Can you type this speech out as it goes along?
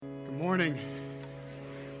Morning.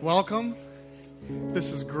 Welcome.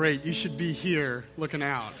 This is great. You should be here looking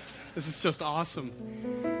out. This is just awesome.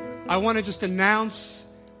 I want to just announce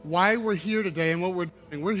why we're here today and what we're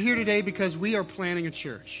doing. We're here today because we are planning a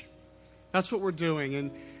church. That's what we're doing. And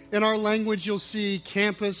in our language, you'll see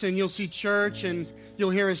campus and you'll see church, and you'll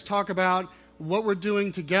hear us talk about what we're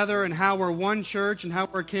doing together and how we're one church and how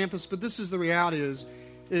we're a campus. But this is the reality is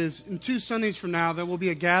in 2 Sundays from now, there will be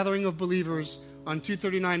a gathering of believers on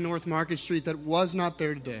 239 North Market Street that was not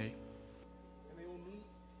there today. And they will meet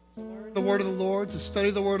to learn the word of the Lord, to study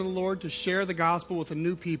the word of the Lord, to share the gospel with a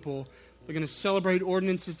new people. They're going to celebrate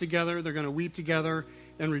ordinances together. They're going to weep together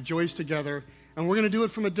and rejoice together. And we're going to do it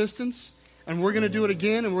from a distance, and we're going to do it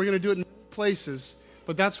again, and we're going to do it in places.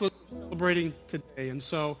 But that's what we're celebrating today. And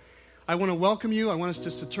so I want to welcome you. I want us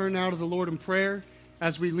just to turn now to the Lord in prayer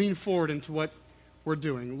as we lean forward into what we're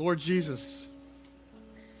doing. Lord Jesus,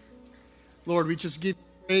 Lord, we just give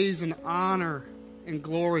you praise and honor and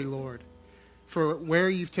glory, Lord, for where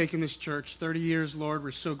you've taken this church. 30 years, Lord, we're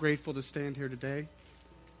so grateful to stand here today.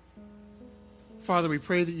 Father, we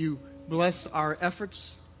pray that you bless our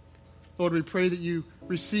efforts. Lord, we pray that you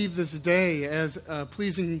receive this day as a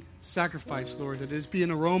pleasing sacrifice, Lord, that it be an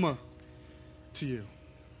aroma to you.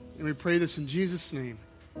 And we pray this in Jesus' name.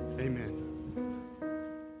 Amen.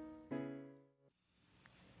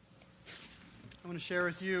 I want to share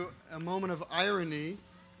with you a moment of irony.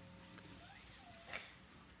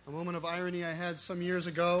 A moment of irony I had some years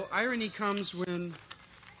ago. Irony comes when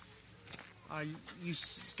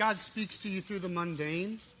God speaks to you through the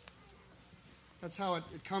mundane. That's how it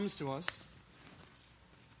comes to us.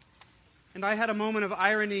 And I had a moment of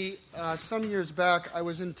irony some years back. I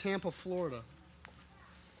was in Tampa, Florida.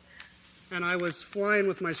 And I was flying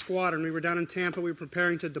with my squadron. We were down in Tampa. We were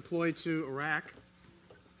preparing to deploy to Iraq.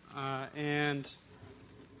 And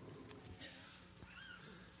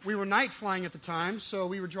we were night flying at the time, so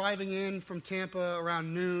we were driving in from Tampa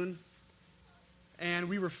around noon, and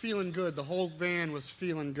we were feeling good. The whole van was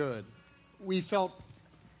feeling good. We felt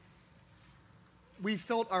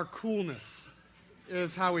our coolness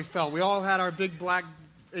is how we felt. We all had our big black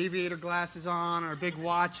aviator glasses on, our big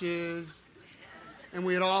watches, and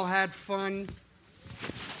we had all had fun.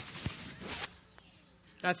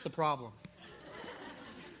 That's the problem.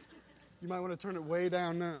 You might want to turn it way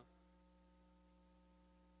down now.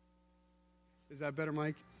 Is that better,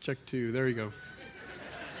 Mike? Check 2. There you go.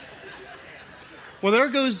 Well, there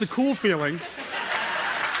goes the cool feeling.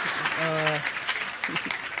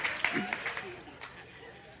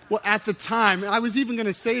 Well, at the time, I was even going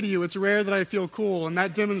to say to you, it's rare that I feel cool, and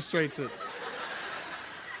that demonstrates it.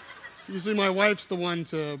 Usually my wife's the one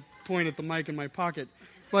to point at the mic in my pocket.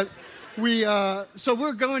 But so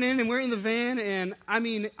we're going in, and we're in the van, and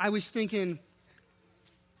I was thinking,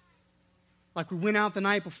 like we went out the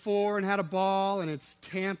night before and had a ball, and it's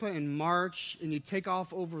Tampa in March, and you take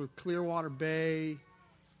off over Clearwater Bay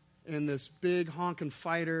in this big honking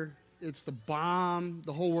fighter. It's the bomb.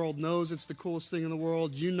 The whole world knows it's the coolest thing in the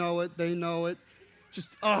world. You know it. They know it.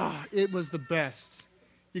 Just, it was the best.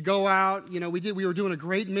 You go out, we were doing a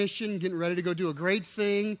great mission, getting ready to go do a great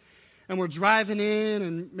thing. And we're driving in,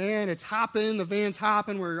 and man, it's hopping. The van's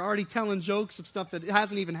hopping. We're already telling jokes of stuff that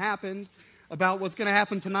hasn't even happened, about what's going to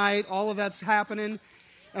happen tonight. All of that's happening.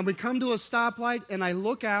 And we come to a stoplight, and I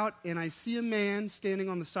look out, and I see a man standing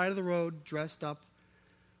on the side of the road dressed up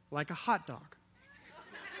like a hot dog.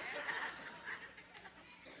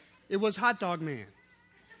 It was Hot Dog Man.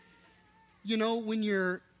 You know, when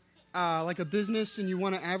you're like a business and you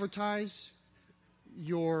want to advertise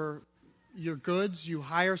your goods, you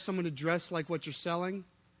hire someone to dress like what you're selling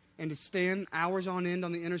and to stand hours on end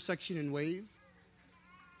on the intersection and wave.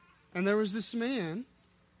 And there was this man,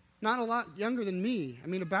 not a lot younger than me,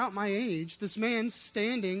 about my age, this man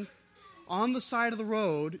standing on the side of the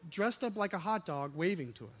road, dressed up like a hot dog,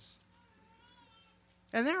 waving to us.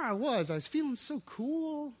 And there I was feeling so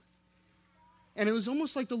cool. And it was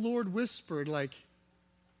almost like the Lord whispered, like,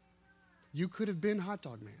 you could have been Hot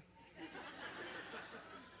Dog Man.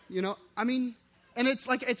 And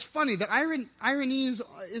it's funny. The irony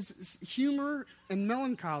is humor and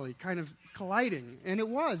melancholy kind of colliding. And it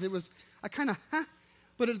was,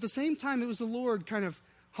 but at the same time, it was the Lord kind of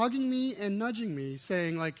hugging me and nudging me,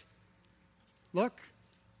 saying like, look,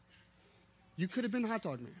 you could have been Hot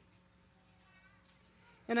Dog Man.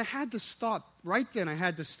 And I had this thought, right then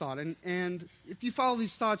and if you follow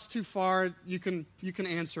these thoughts too far, you can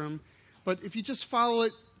answer them. But if you just follow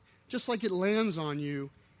it, just like it lands on you,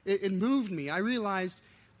 it moved me. I realized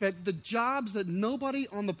that the jobs that nobody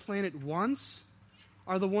on the planet wants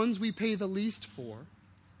are the ones we pay the least for.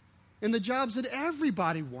 And the jobs that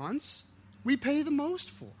everybody wants, we pay the most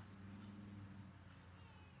for.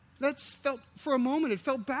 for a moment, it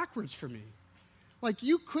felt backwards for me. Like,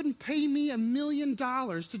 you couldn't pay me $1 million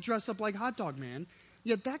to dress up like Hot Dog Man,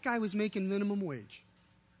 yet that guy was making minimum wage.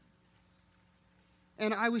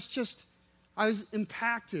 And I was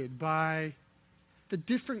impacted by the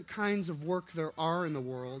different kinds of work there are in the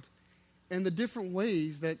world and the different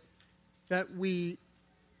ways that we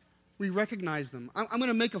recognize them. I'm going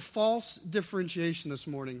to make a false differentiation this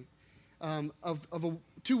morning of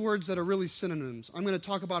two words that are really synonyms. I'm going to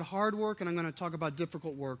talk about hard work and I'm going to talk about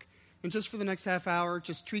difficult work. And just for the next half hour,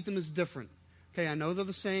 just treat them as different. Okay, I know they're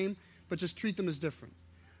the same, but just treat them as different.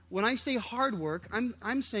 When I say hard work,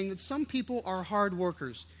 I'm saying that some people are hard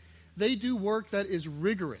workers. They do work that is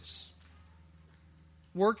rigorous,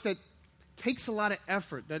 work that takes a lot of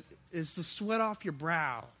effort, that is the sweat off your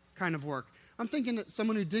brow kind of work. I'm thinking that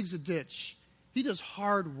someone who digs a ditch, he does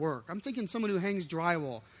hard work. I'm thinking someone who hangs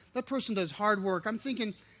drywall. That person does hard work. I'm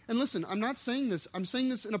thinking, and listen, I'm not saying this. I'm saying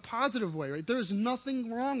this in a positive way, right? There is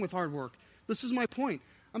nothing wrong with hard work. This is my point.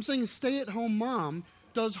 I'm saying a stay-at-home mom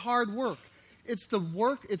does hard work. It's the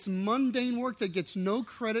work, it's mundane work that gets no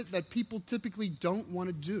credit that people typically don't want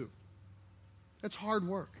to do. That's hard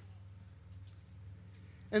work.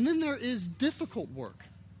 And then there is difficult work.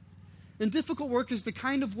 And difficult work is the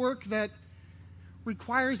kind of work that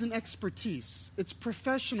requires an expertise. It's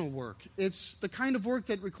professional work. It's the kind of work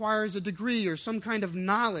that requires a degree or some kind of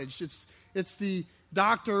knowledge. It's the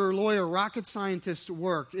doctor, lawyer, rocket scientist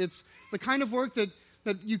work. It's the kind of work that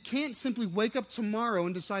you can't simply wake up tomorrow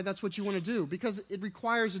and decide that's what you want to do because it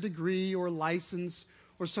requires a degree or a license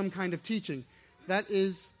or some kind of teaching. That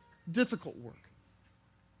is difficult work.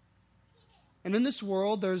 And in this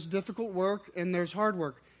world, there's difficult work and there's hard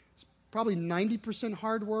work. It's probably 90%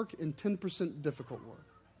 hard work and 10% difficult work.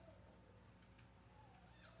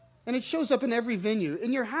 And it shows up in every venue.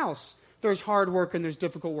 In your house, there's hard work and there's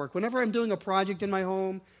difficult work. Whenever I'm doing a project in my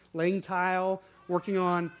home, laying tile, working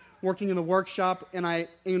in the workshop, and I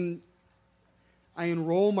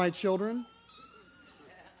enroll my children,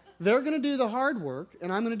 they're going to do the hard work,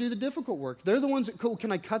 and I'm going to do the difficult work. They're the ones that, cool,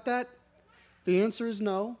 can I cut that? The answer is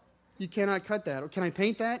no. You cannot cut that. Or can I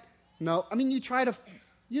paint that? No. I mean,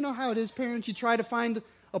 you know how it is, parents. You try to find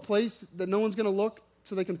a place that no one's going to look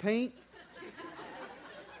so they can paint.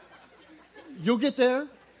 You'll get there.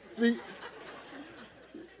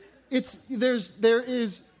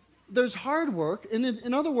 There's hard work. And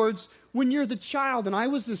in other words, when you're the child, and I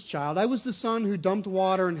was this child, I was the son who dumped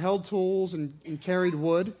water and held tools and carried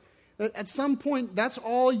wood. At some point, that's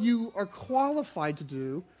all you are qualified to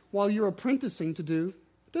do while you're apprenticing to do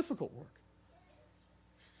difficult work.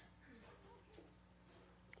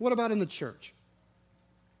 What about in the church?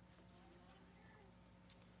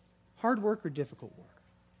 Hard work or difficult work?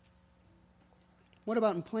 What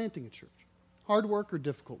about in planting a church? Hard work or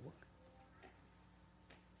difficult work?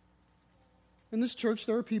 In this church,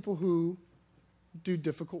 there are people who do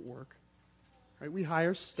difficult work. Right? We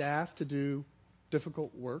hire staff to do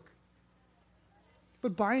difficult work.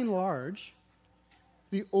 But by and large,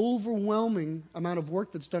 the overwhelming amount of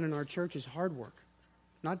work that's done in our church is hard work,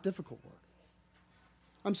 not difficult work.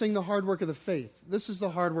 I'm saying the hard work of the faith. This is the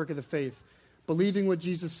hard work of the faith, believing what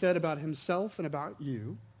Jesus said about himself and about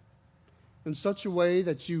you in such a way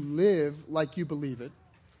that you live like you believe it.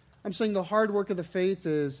 I'm saying the hard work of the faith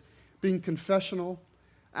is being confessional,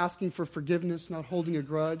 asking for forgiveness, not holding a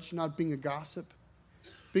grudge, not being a gossip,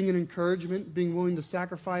 being an encouragement, being willing to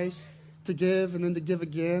sacrifice, to give, and then to give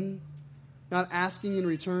again, not asking in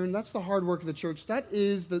return. That's the hard work of the church. That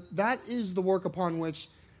is the work upon which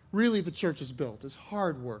really the church is built, is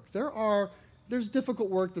hard work. There's difficult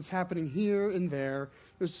work that's happening here and there.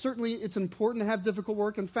 It's important to have difficult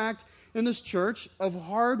work. In fact, in this church of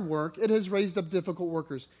hard work, it has raised up difficult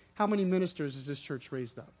workers. How many ministers has this church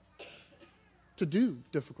raised up to do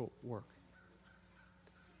difficult work?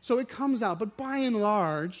 So it comes out, but by and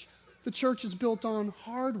large, the church is built on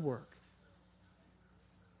hard work.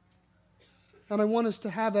 And I want us to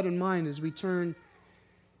have that in mind as we turn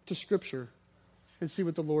to Scripture and see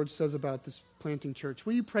what the Lord says about this planting church.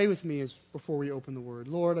 Will you pray with me before we open the Word?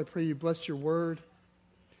 Lord, I pray you bless your Word.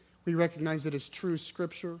 We recognize that it's true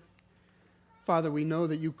Scripture. Father, we know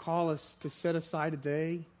that you call us to set aside a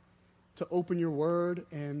day to open your Word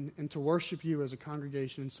and to worship you as a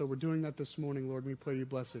congregation. And so we're doing that this morning, Lord, and we pray you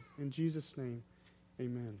bless it. In Jesus' name,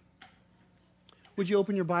 amen. Would you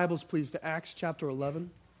open your Bibles, please, to Acts chapter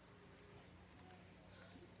 11?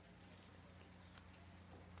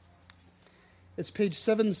 It's page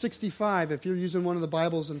 765 if you're using one of the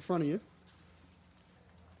Bibles in front of you.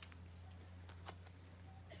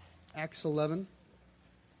 Acts 11.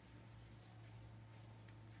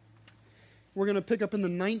 We're going to pick up in the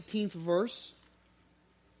 19th verse.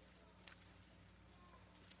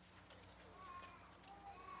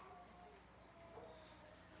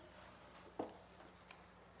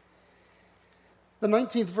 The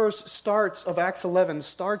 19th verse of Acts 11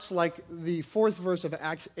 starts like the 4th verse of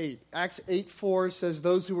Acts 8. Acts 8:4 says,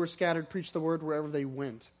 those who were scattered preached the word wherever they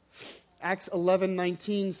went. Acts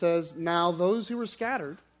 11:19 says, now those who were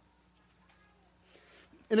scattered.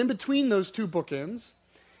 And in between those two bookends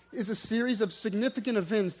is a series of significant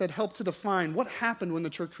events that help to define what happened when the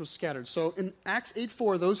church was scattered. So in Acts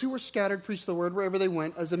 8:4, those who were scattered preached the word wherever they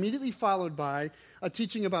went, is immediately followed by a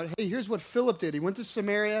teaching about, hey, here's what Philip did. He went to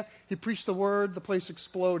Samaria, he preached the word, the place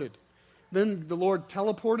exploded. Then the Lord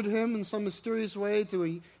teleported him in some mysterious way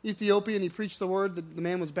to Ethiopia, and he preached the word. The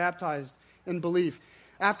man was baptized in belief.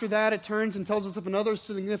 After that, it turns and tells us of another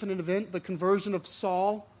significant event, the conversion of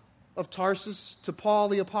Saul of Tarsus to Paul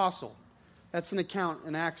the Apostle. That's an account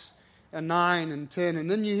in Acts 9 and 10.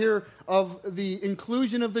 And then you hear of the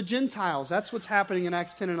inclusion of the Gentiles. That's what's happening in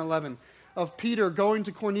Acts 10 and 11. Of Peter going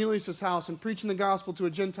to Cornelius' house and preaching the gospel to a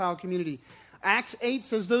Gentile community. Acts 8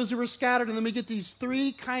 says those who were scattered, and then we get these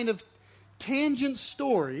three kind of tangent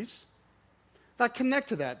stories that connect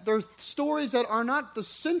to that. They're stories that are not the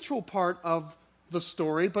central part of the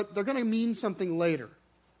story, but they're going to mean something later.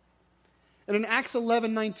 And in Acts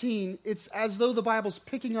 11:19, it's as though the Bible's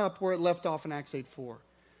picking up where it left off in Acts 8:4.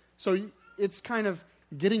 So it's kind of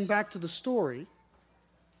getting back to the story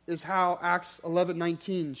is how Acts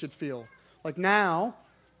 11:19 should feel. Like now,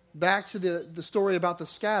 back to the story about the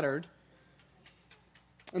scattered,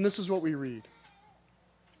 and this is what we read.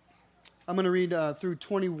 I'm going to read through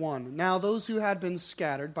 21. Now those who had been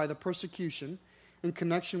scattered by the persecution in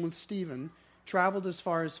connection with Stephen traveled as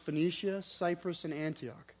far as Phoenicia, Cyprus, and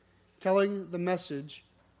Antioch, telling the message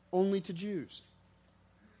only to Jews.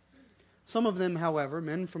 Some of them, however,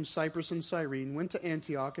 men from Cyprus and Cyrene, went to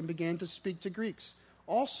Antioch and began to speak to Greeks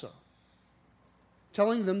also,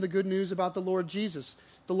 telling them the good news about the Lord Jesus.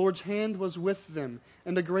 The Lord's hand was with them,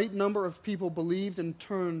 and a great number of people believed and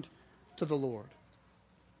turned to the Lord.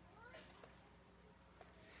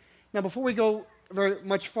 Now, before we go very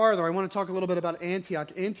much farther, I want to talk a little bit about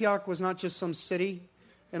Antioch. Antioch was not just some city.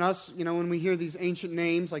 And us, when we hear these ancient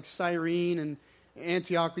names like Cyrene and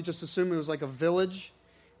Antioch, we just assume it was like a village.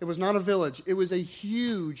 It was not a village. It was a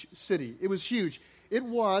huge city. It was huge. It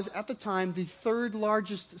was, at the time, the third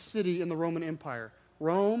largest city in the Roman Empire.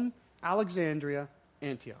 Rome, Alexandria,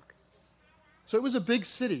 Antioch. So it was a big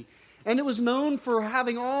city. And it was known for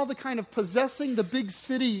having all the kind of possessing the big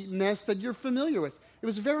city-ness that you're familiar with. It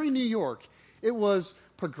was very New York. It was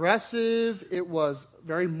progressive. It was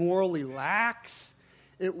very morally lax.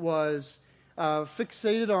 It was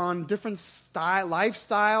fixated on different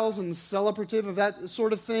lifestyles and celebrative of that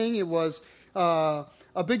sort of thing. It was a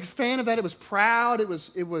big fan of that. It was proud. It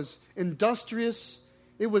was industrious.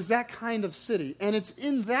 It was that kind of city. And it's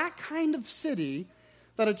in that kind of city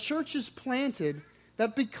that a church is planted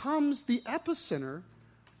that becomes the epicenter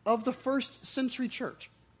of the first century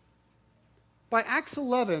church. By Acts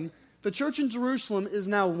 11, the church in Jerusalem is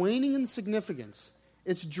now waning in significance.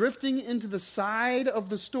 It's drifting into the side of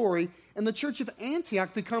the story, and the church of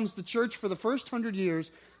Antioch becomes the church for the first 100 years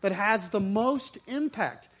that has the most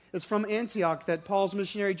impact. It's from Antioch that Paul's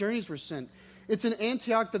missionary journeys were sent. It's in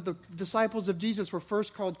Antioch that the disciples of Jesus were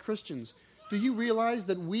first called Christians. Do you realize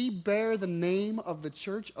that we bear the name of the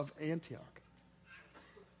church of Antioch?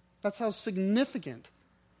 That's how significant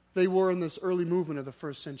they were in this early movement of the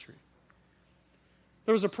first century.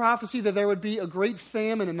 There was a prophecy that there would be a great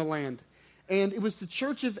famine in the land. And it was the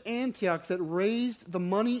church of Antioch that raised the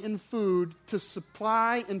money and food to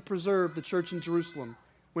supply and preserve the church in Jerusalem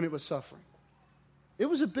when it was suffering. It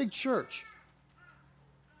was a big church.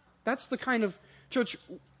 That's the kind of church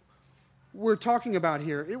we're talking about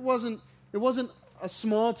here. It wasn't a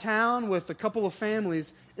small town with a couple of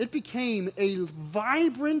families. It became a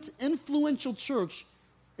vibrant, influential church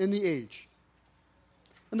in the age.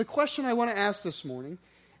 And the question I want to ask this morning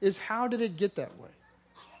is, how did it get that way?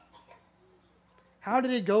 How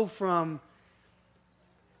did it go from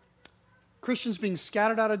Christians being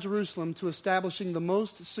scattered out of Jerusalem to establishing the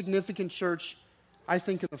most significant church, I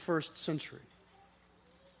think, in the first century?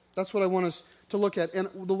 That's what I want us to look at. And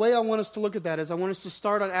the way I want us to look at that is I want us to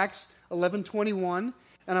start at Acts 11:21,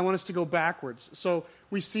 and I want us to go backwards. So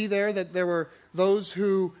we see there that there were those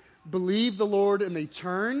who believed the Lord and they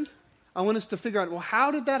turned. I want us to figure out, well,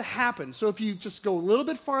 how did that happen? So if you just go a little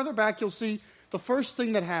bit farther back, you'll see the first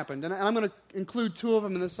thing that happened, and I'm going to include two of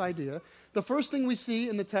them in this idea. The first thing we see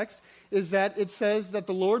in the text is that it says that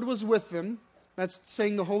the Lord was with them. That's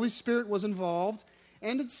saying the Holy Spirit was involved.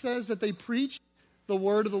 And it says that they preached the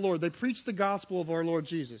word of the Lord. They preached the gospel of our Lord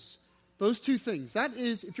Jesus. Those two things. That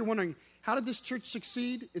is, if you're wondering, how did this church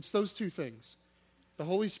succeed? It's those two things. The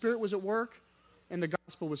Holy Spirit was at work, and the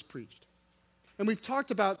gospel was preached. And we've talked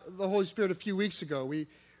about the Holy Spirit a few weeks ago.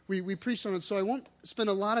 We preached on it, so I won't spend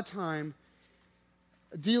a lot of time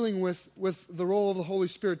dealing with the role of the Holy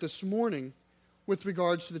Spirit this morning with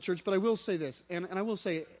regards to the church. But I will say this, and I will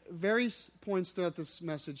say various points throughout this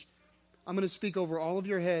message. I'm going to speak over all of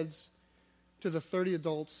your heads to the 30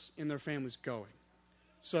 adults and their families going.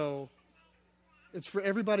 So it's for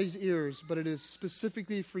everybody's ears, but it is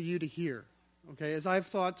specifically for you to hear. Okay, as I've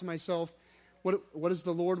thought to myself, what does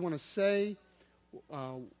the Lord want to say?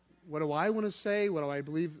 What do I want to say? What do I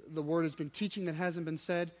believe the Word has been teaching that hasn't been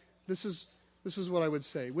said? This is what I would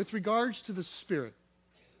say. With regards to the Spirit,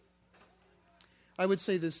 I would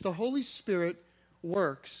say this. The Holy Spirit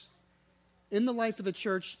works in the life of the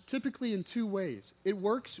church typically in two ways. It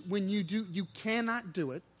works when you cannot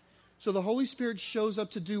do it. So the Holy Spirit shows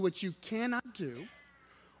up to do what you cannot do.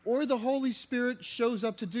 Or the Holy Spirit shows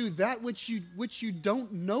up to do that which you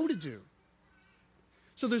don't know to do.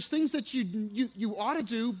 So there's things that you ought to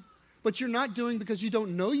do, but you're not doing because you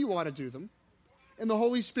don't know you ought to do them. And the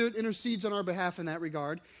Holy Spirit intercedes on our behalf in that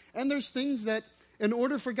regard. And there's things that, in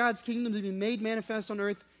order for God's kingdom to be made manifest on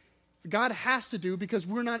earth, God has to do because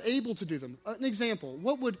we're not able to do them. An example,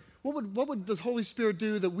 what would the Holy Spirit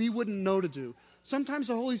do that we wouldn't know to do? Sometimes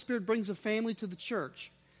the Holy Spirit brings a family to the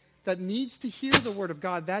church that needs to hear the word of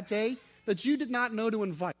God that day that you did not know to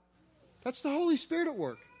invite. That's the Holy Spirit at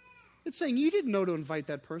work. It's saying you didn't know to invite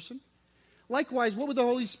that person. Likewise, what would the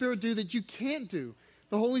Holy Spirit do that you can't do?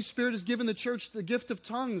 The Holy Spirit has given the church the gift of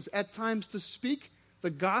tongues at times to speak the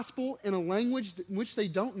gospel in a language in which they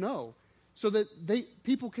don't know, so that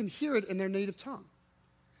people can hear it in their native tongue.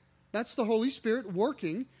 That's the Holy Spirit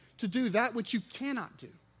working to do that which you cannot do.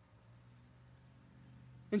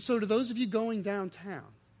 And so to those of you going downtown,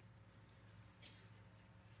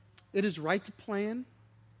 it is right to plan.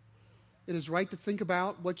 It is right to think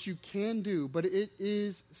about what you can do, but it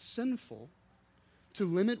is sinful to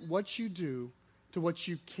limit what you do to what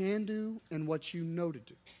you can do and what you know to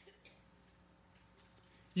do.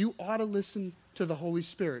 You ought to listen to the Holy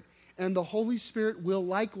Spirit. And the Holy Spirit will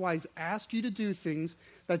likewise ask you to do things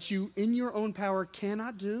that you, in your own power,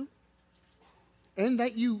 cannot do, and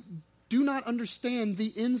that you do not understand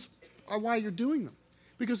the ends of why you're doing them,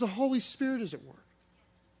 because the Holy Spirit is at work.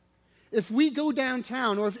 If we go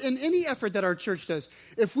downtown, or if in any effort that our church does,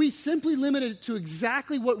 if we simply limit it to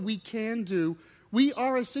exactly what we can do, we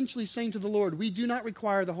are essentially saying to the Lord, we do not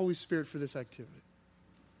require the Holy Spirit for this activity,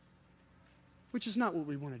 which is not what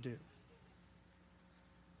we want to do.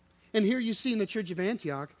 And here you see in the church of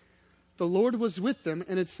Antioch, the Lord was with them,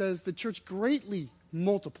 and it says the church greatly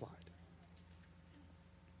multiplied.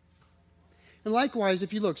 And likewise,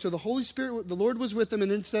 if you look, so the Holy Spirit, the Lord was with them,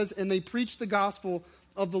 and it says, and they preached the gospel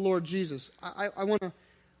of the Lord Jesus. I want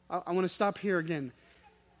to stop here again.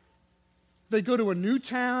 They go to a new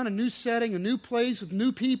town, a new setting, a new place with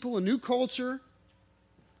new people, a new culture.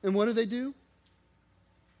 And what do?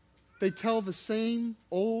 They tell the same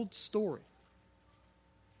old story.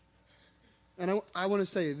 And I want to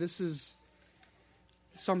say this is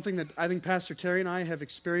something that I think Pastor Terry and I have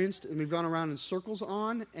experienced, and we've gone around in circles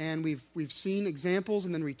on, and we've seen examples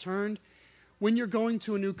and then returned. When you're going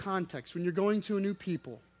to a new context, when you're going to a new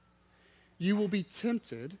people, you will be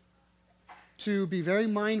tempted to be very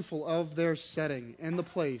mindful of their setting and the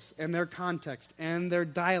place and their context and their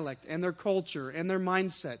dialect and their culture and their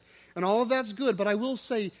mindset. And all of that's good, but I will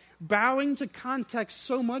say bowing to context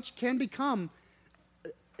so much can become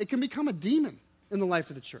a demon in the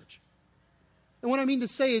life of the church. And what I mean to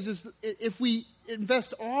say is if we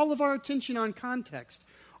invest all of our attention on context,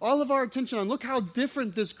 all of our attention on look how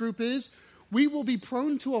different this group is, we will be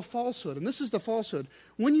prone to a falsehood. And this is the falsehood.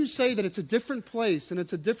 When you say that it's a different place and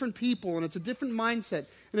it's a different people and it's a different mindset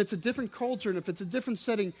and it's a different culture and if it's a different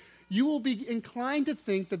setting, you will be inclined to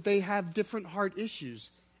think that they have different heart issues,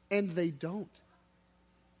 and they don't.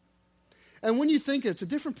 And when you think it's a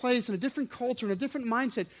different place and a different culture and a different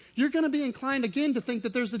mindset, you're going to be inclined again to think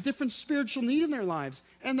that there's a different spiritual need in their lives,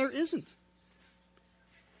 and there isn't.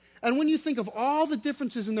 And when you think of all the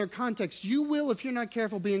differences in their context, you will, if you're not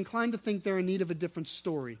careful, be inclined to think they're in need of a different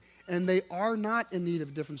story. And they are not in need of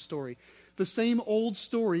a different story. The same old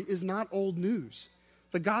story is not old news.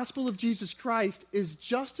 The gospel of Jesus Christ is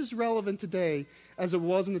just as relevant today as it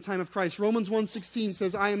was in the time of Christ. Romans 1:16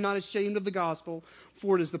 says, I am not ashamed of the gospel,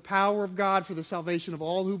 for it is the power of God for the salvation of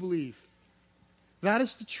all who believe. That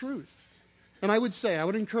is the truth. And I would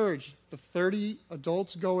encourage the 30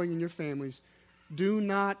 adults going in your families, do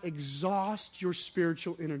not exhaust your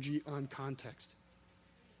spiritual energy on context.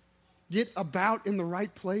 Get about in the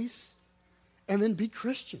right place, and then be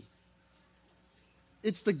Christian.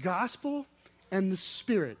 It's the gospel and the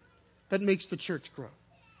Spirit that makes the church grow.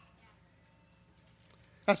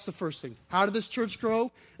 That's the first thing. How did this church grow?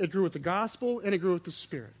 It grew with the gospel and it grew with the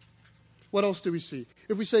Spirit. What else do we see?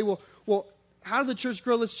 If we say, well, how did the church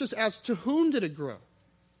grow? Let's just ask, to whom did it grow?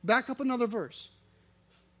 Back up another verse.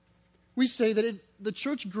 We say that the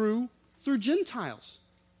church grew through Gentiles.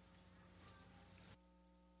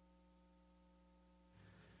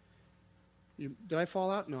 Did I fall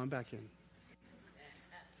out? No, I'm back in.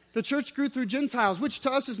 The church grew through Gentiles, which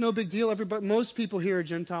to us is no big deal. Most people here are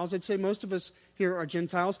Gentiles. I'd say most of us here are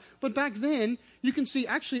Gentiles. But back then, you can see,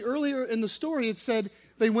 actually earlier in the story, it said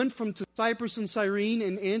they went from to Cyprus and Cyrene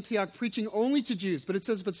and Antioch preaching only to Jews. But it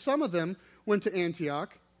says, but some of them went to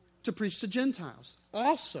Antioch to preach to Gentiles.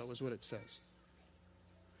 Also is what it says.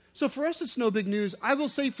 So for us, it's no big news. I will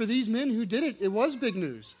say for these men who did it, it was big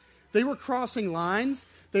news. They were crossing lines.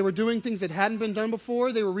 They were doing things that hadn't been done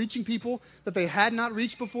before. They were reaching people that they had not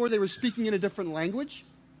reached before. They were speaking in a different language,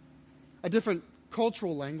 a different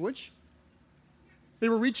cultural language. They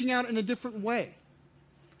were reaching out in a different way.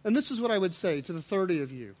 And this is what I would say to the 30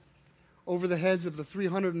 of you over the heads of the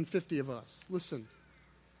 350 of us. Listen,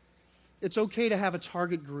 it's okay to have a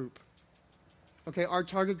target group. Okay, our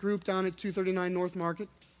target group down at 239 North Market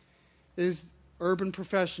is urban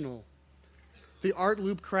professional. The Art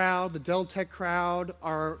Loop crowd, the Dell Tech crowd,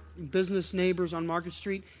 our business neighbors on Market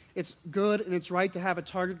Street. It's good and it's right to have a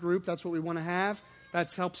target group. That's what we want to have.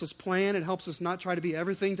 That helps us plan. It helps us not try to be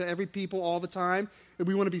everything to every people all the time. And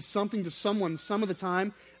we want to be something to someone some of the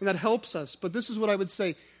time, and that helps us. But this is what I would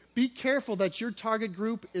say. Be careful that your target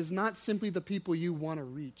group is not simply the people you want to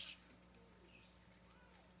reach.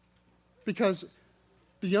 Because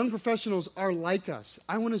the young professionals are like us.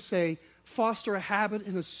 I want to say, foster a habit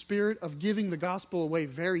and a spirit of giving the gospel away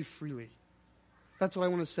very freely. That's what I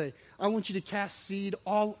want to say. I want you to cast seed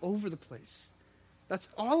all over the place. That's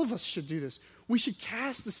all of us should do this. We should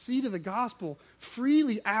cast the seed of the gospel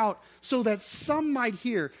freely out so that some might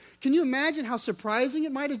hear. Can you imagine how surprising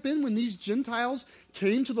it might have been when these Gentiles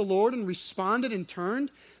came to the Lord and responded and turned?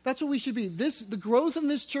 That's what we should be. The growth in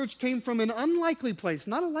this church came from an unlikely place,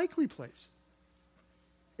 not a likely place.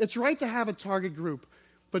 It's right to have a target group,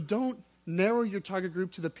 but don't narrow your target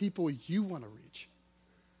group to the people you want to reach,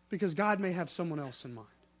 because God may have someone else in mind.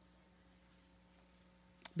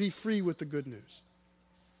 Be free with the good news.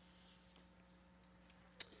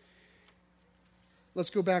 Let's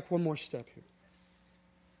go back one more step here.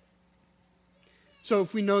 So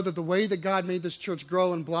if we know that the way that God made this church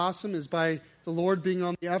grow and blossom is by the Lord being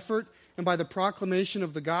on the effort and by the proclamation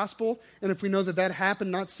of the gospel, and if we know that that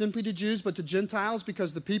happened not simply to Jews but to Gentiles,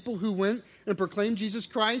 because the people who went and proclaimed Jesus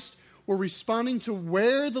Christ were responding to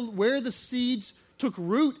where the seeds took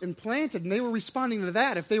root and planted, and they were responding to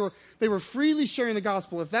that. If they were freely sharing the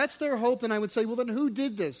gospel, if that's their hope, then I would say, well, then who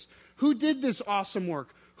did this? Who did this awesome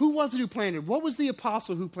work? Who was it who planted? What was the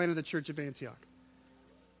apostle who planted the church of Antioch?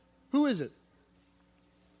 Who is it?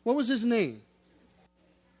 What was his name?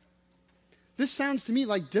 This sounds to me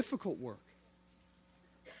like difficult work,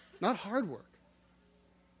 not hard work.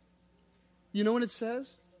 You know what it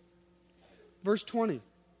says? Verse 20.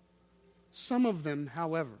 Some of them,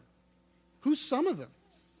 however. Who's some of them?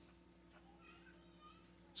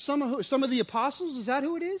 Some of the apostles? Is that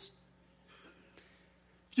who it is?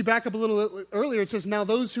 If you back up a little earlier, it says, now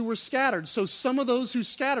those who were scattered. So some of those who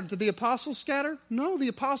scattered, did the apostles scatter? No, the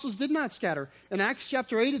apostles did not scatter. In Acts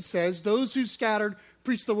chapter 8 it says, those who scattered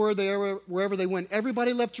preached the word wherever they went.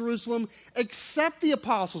 Everybody left Jerusalem except the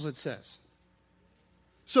apostles, it says.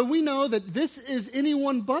 So we know that this is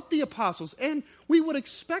anyone but the apostles. And we would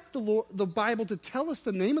expect the Bible to tell us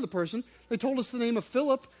the name of the person. They told us the name of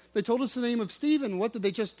Philip. They told us the name of Stephen. What, did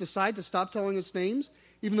they just decide to stop telling us names?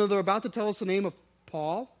 Even though they're about to tell us the name of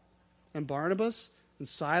Paul and Barnabas and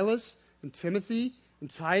Silas and Timothy and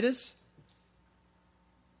Titus.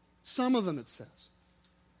 Some of them, it says.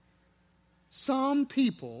 Some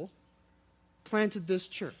people planted this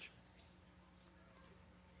church.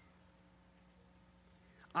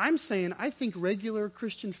 I'm saying I think regular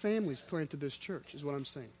Christian families planted this church, is what I'm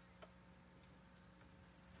saying.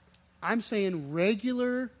 I'm saying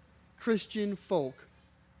regular Christian folk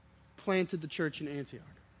planted the church in Antioch.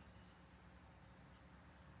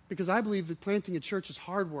 Because I believe that planting a church is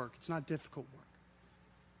hard work. It's not difficult work.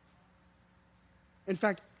 In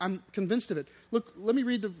fact, I'm convinced of it. Look, let me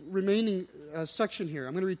read the remaining section here.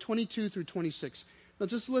 I'm going to read 22 through 26. Now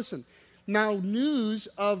just listen. Now news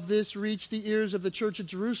of this reached the ears of the church at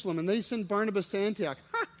Jerusalem, and they sent Barnabas to Antioch.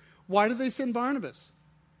 Why did they send Barnabas?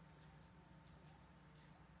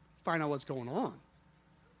 Find out what's going on.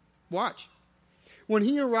 Watch. When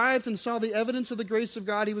he arrived and saw the evidence of the grace of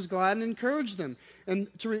God, he was glad and encouraged them. And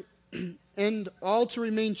and all to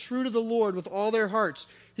remain true to the Lord with all their hearts.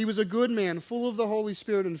 He was a good man, full of the Holy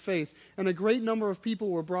Spirit and faith, and a great number of people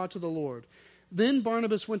were brought to the Lord. Then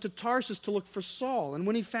Barnabas went to Tarsus to look for Saul, and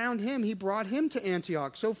when he found him, he brought him to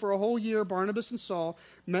Antioch. So for a whole year, Barnabas and Saul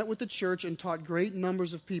met with the church and taught great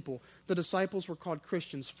numbers of people. The disciples were called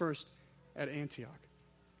Christians first at Antioch.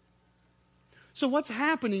 So what's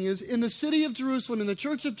happening is in the city of Jerusalem, in the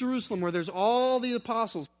church of Jerusalem, where there's all the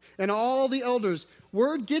apostles and all the elders,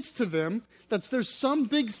 word gets to them that there's some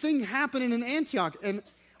big thing happening in Antioch. And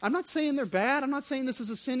I'm not saying they're bad. I'm not saying this is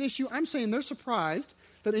a sin issue. I'm saying they're surprised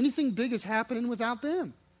that anything big is happening without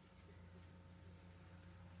them.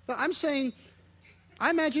 But I'm saying,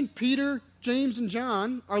 I imagine Peter, James, and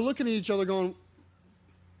John are looking at each other going,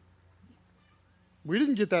 we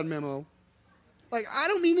didn't get that memo. Like, I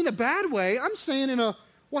don't mean in a bad way. I'm saying in a,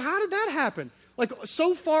 well, how did that happen? Like,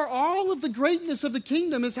 so far, all of the greatness of the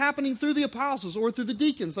kingdom is happening through the apostles or through the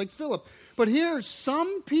deacons like Philip. But here,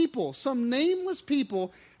 some people, some nameless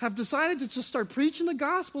people, have decided to just start preaching the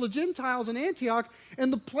gospel to Gentiles in Antioch,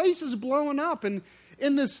 and the place is blowing up. And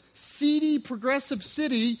in this seedy, progressive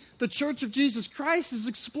city, the Church of Jesus Christ is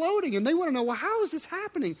exploding. And they want to know, well, how is this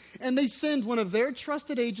happening? And they send one of their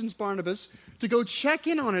trusted agents, Barnabas, to go check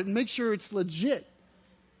in on it and make sure it's legit.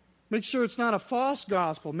 Make sure it's not a false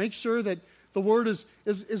gospel. Make sure that the word is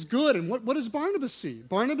good. And what does Barnabas see?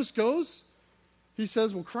 Barnabas goes, he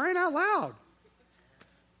says, well, crying out loud,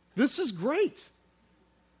 this is great.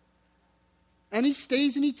 And he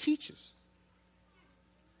stays and he teaches.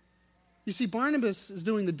 You see, Barnabas is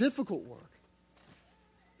doing the difficult work,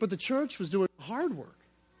 but the church was doing the hard work.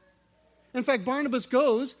 In fact, Barnabas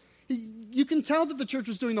goes, you can tell that the church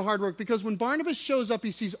was doing the hard work because when Barnabas shows up,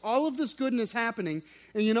 he sees all of this goodness happening.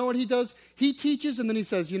 And you know what he does? He teaches and then he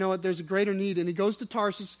says, you know what, there's a greater need. And he goes to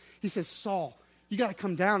Tarsus. He says, Saul, you got to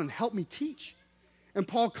come down and help me teach. And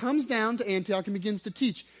Paul comes down to Antioch and begins to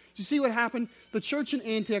teach. You see what happened? The church in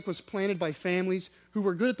Antioch was planted by families who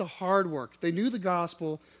were good at the hard work. They knew the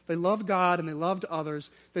gospel, they loved God, and they loved others.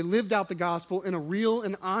 They lived out the gospel in a real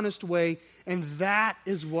and honest way, and that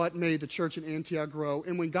is what made the church in Antioch grow.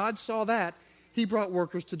 And when God saw that, he brought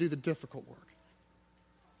workers to do the difficult work.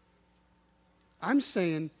 I'm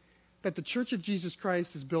saying that the church of Jesus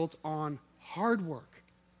Christ is built on hard work,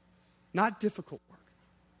 not difficult work.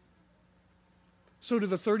 So to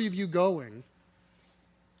the 30 of you going,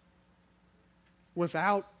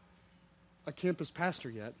 without a campus pastor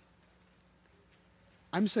yet,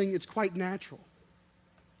 I'm saying it's quite natural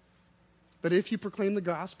that if you proclaim the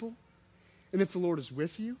gospel and if the Lord is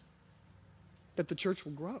with you, that the church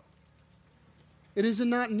will grow. It is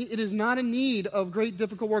not in need of great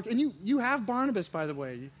difficult work. And you have Barnabas, by the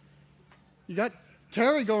way. You got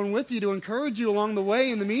Terry going with you to encourage you along the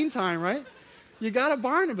way in the meantime, right? You got a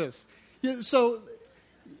Barnabas. So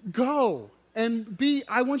go. And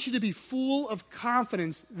I want you to be full of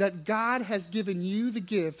confidence that God has given you the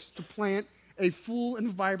gifts to plant a full and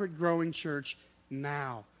vibrant growing church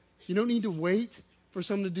now. You don't need to wait for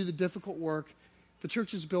someone to do the difficult work. The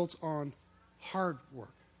church is built on hard work.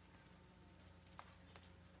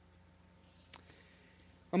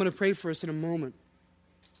 I'm going to pray for us in a moment.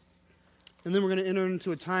 And then we're going to enter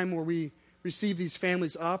into a time where we receive these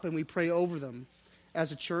families up and we pray over them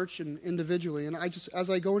as a church and individually. And as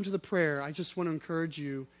I go into the prayer, I just want to encourage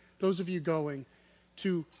you, those of you going,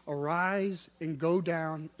 to arise and go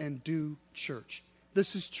down and do church.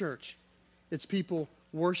 This is church. It's people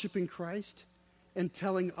worshiping Christ and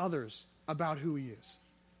telling others about who he is.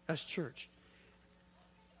 That's church.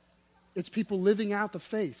 It's people living out the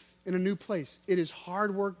faith in a new place. It is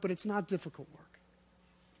hard work, but it's not difficult work.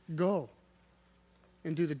 Go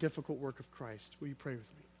and do the difficult work of Christ. Will you pray with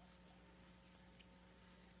me?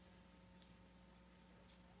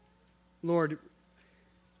 Lord,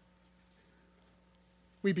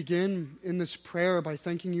 we begin in this prayer by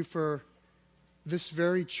thanking you for this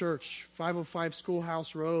very church, 505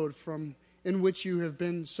 Schoolhouse Road, in which you have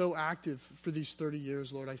been so active for these 30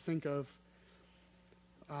 years, Lord. I think of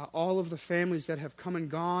all of the families that have come and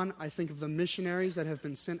gone. I think of the missionaries that have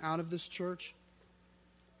been sent out of this church.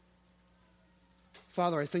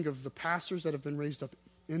 Father, I think of the pastors that have been raised up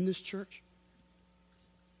in this church.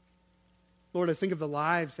 Lord, I think of the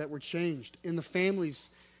lives that were changed, and the families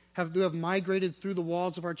who have migrated through the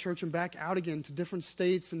walls of our church and back out again to different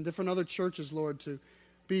states and different other churches, Lord, to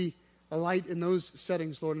be a light in those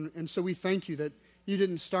settings, Lord. And so we thank you that you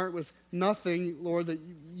didn't start with nothing, Lord, that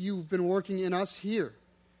you've been working in us here.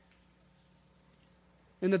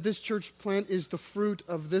 And that this church plant is the fruit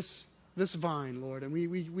of this vine, Lord. And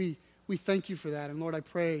we thank you for that. And Lord, I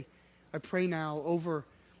pray now over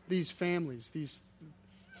these families, these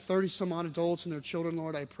 30-some-odd adults and their children,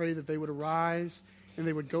 Lord, I pray that they would arise and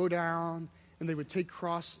they would go down and they would take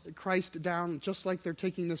Christ down just like they're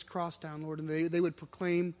taking this cross down, Lord, and they would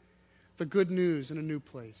proclaim the good news in a new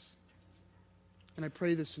place. And I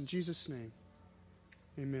pray this in Jesus' name.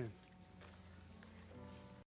 Amen.